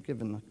yourself. You're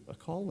given a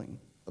calling,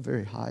 a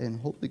very high and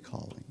holy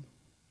calling.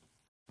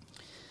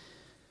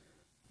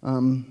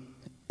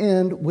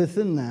 And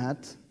within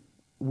that,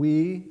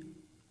 we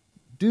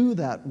do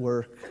that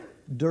work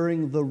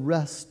during the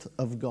rest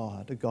of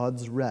God,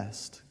 God's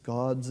rest,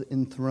 God's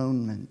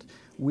enthronement.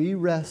 We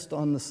rest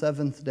on the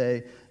seventh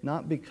day,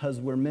 not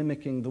because we're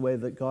mimicking the way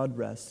that God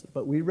rests,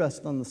 but we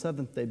rest on the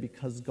seventh day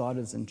because God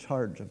is in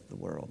charge of the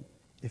world.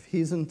 If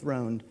He's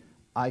enthroned,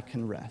 I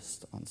can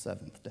rest on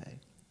seventh day.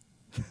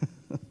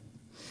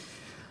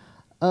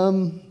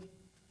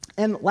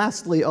 And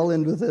lastly, I'll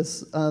end with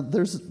this.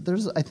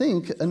 There's, I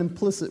think, an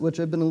implicit, which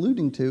I've been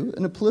alluding to,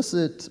 an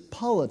implicit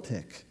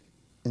politic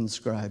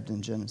inscribed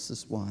in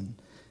Genesis 1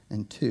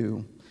 and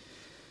 2.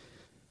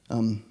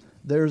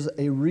 There's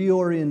a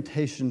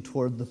reorientation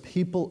toward the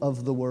people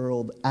of the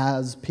world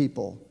as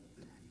people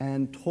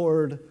and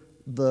toward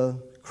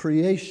the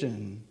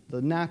creation,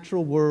 the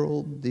natural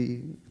world,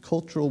 the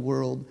cultural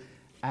world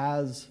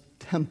as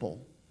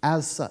temple,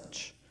 as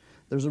such.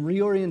 There's a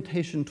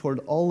reorientation toward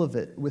all of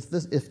it. With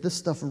this, if this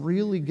stuff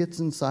really gets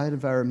inside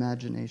of our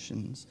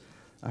imaginations,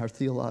 our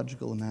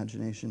theological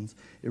imaginations,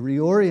 it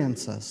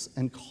reorients us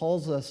and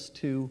calls us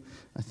to,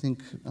 I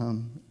think,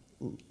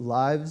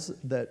 lives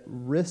that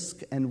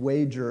risk and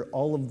wager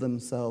all of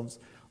themselves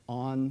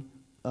on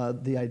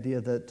the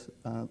idea that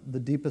the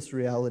deepest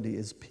reality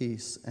is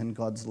peace and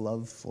God's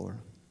love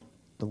for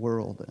the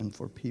world and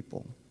for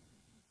people.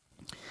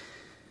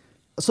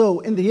 So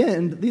in the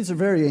end, these are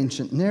very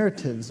ancient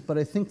narratives, but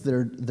I think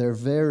they're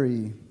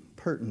very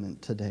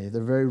pertinent today.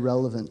 They're very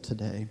relevant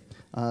today.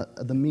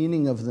 The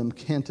meaning of them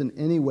can't in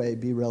any way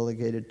be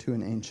relegated to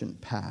an ancient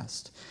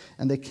past.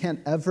 And they can't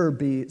ever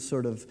be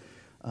sort of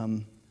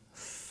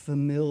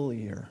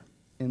familiar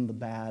in the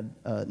bad,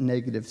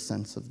 negative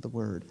sense of the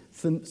word.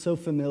 So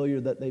familiar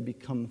that they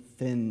become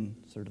thin,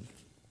 sort of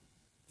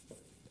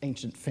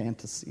ancient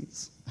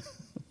fantasies.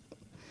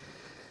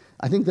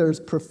 I think they're as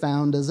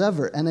profound as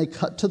ever, and they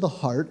cut to the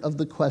heart of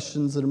the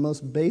questions that are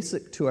most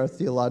basic to our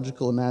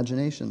theological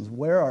imaginations.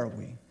 Where are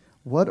we?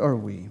 What are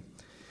we?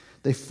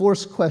 They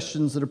force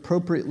questions that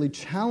appropriately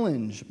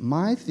challenge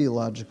my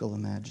theological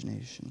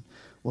imagination.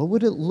 What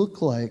would it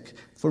look like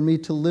for me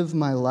to live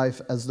my life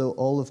as though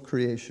all of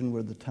creation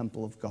were the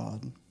temple of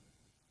God?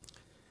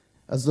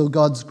 As though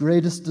God's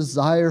greatest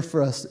desire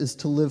for us is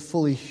to live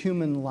fully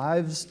human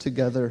lives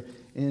together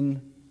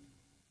in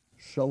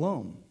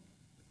shalom,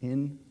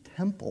 in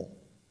temple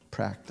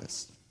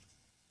practice.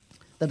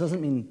 That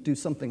doesn't mean do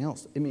something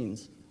else. It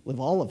means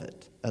live all of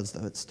it as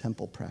though it's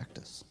temple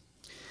practice.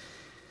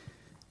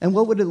 And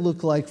what would it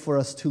look like for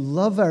us to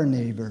love our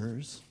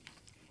neighbors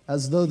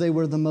as though they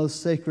were the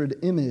most sacred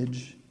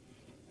image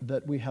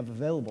that we have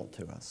available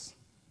to us?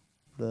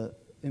 The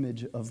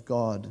image of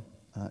God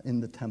in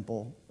the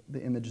temple,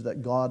 the image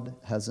that God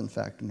has in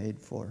fact made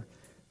for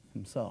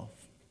Himself.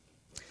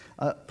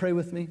 Pray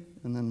with me,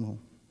 and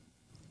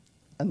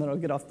then I'll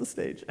get off the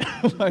stage,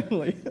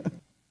 finally.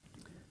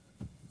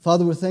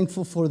 Father, we're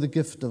thankful for the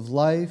gift of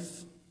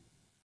life.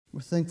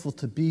 We're thankful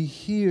to be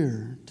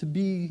here, to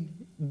be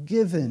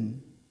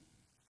given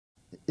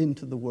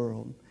into the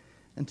world,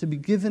 and to be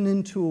given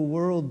into a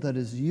world that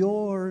is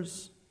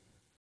yours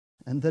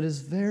and that is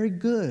very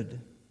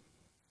good.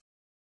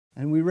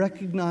 And we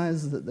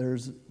recognize that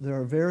there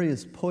are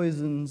various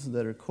poisons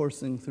that are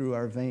coursing through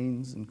our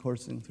veins and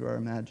coursing through our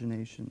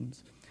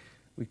imaginations.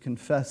 We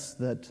confess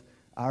that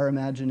our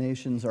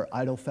imaginations are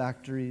idol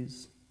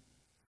factories.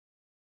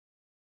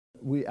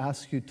 We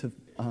ask you to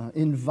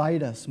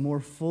invite us more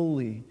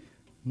fully,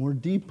 more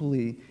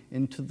deeply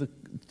into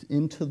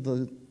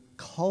the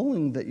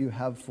calling that you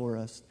have for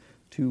us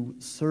to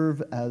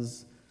serve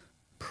as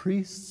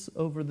priests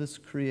over this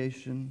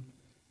creation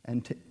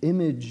and to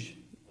image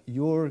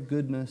your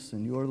goodness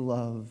and your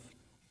love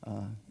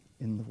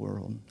in the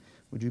world.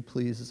 Would you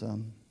please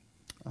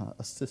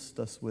assist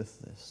us with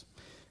this.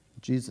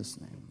 In Jesus'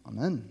 name,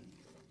 amen.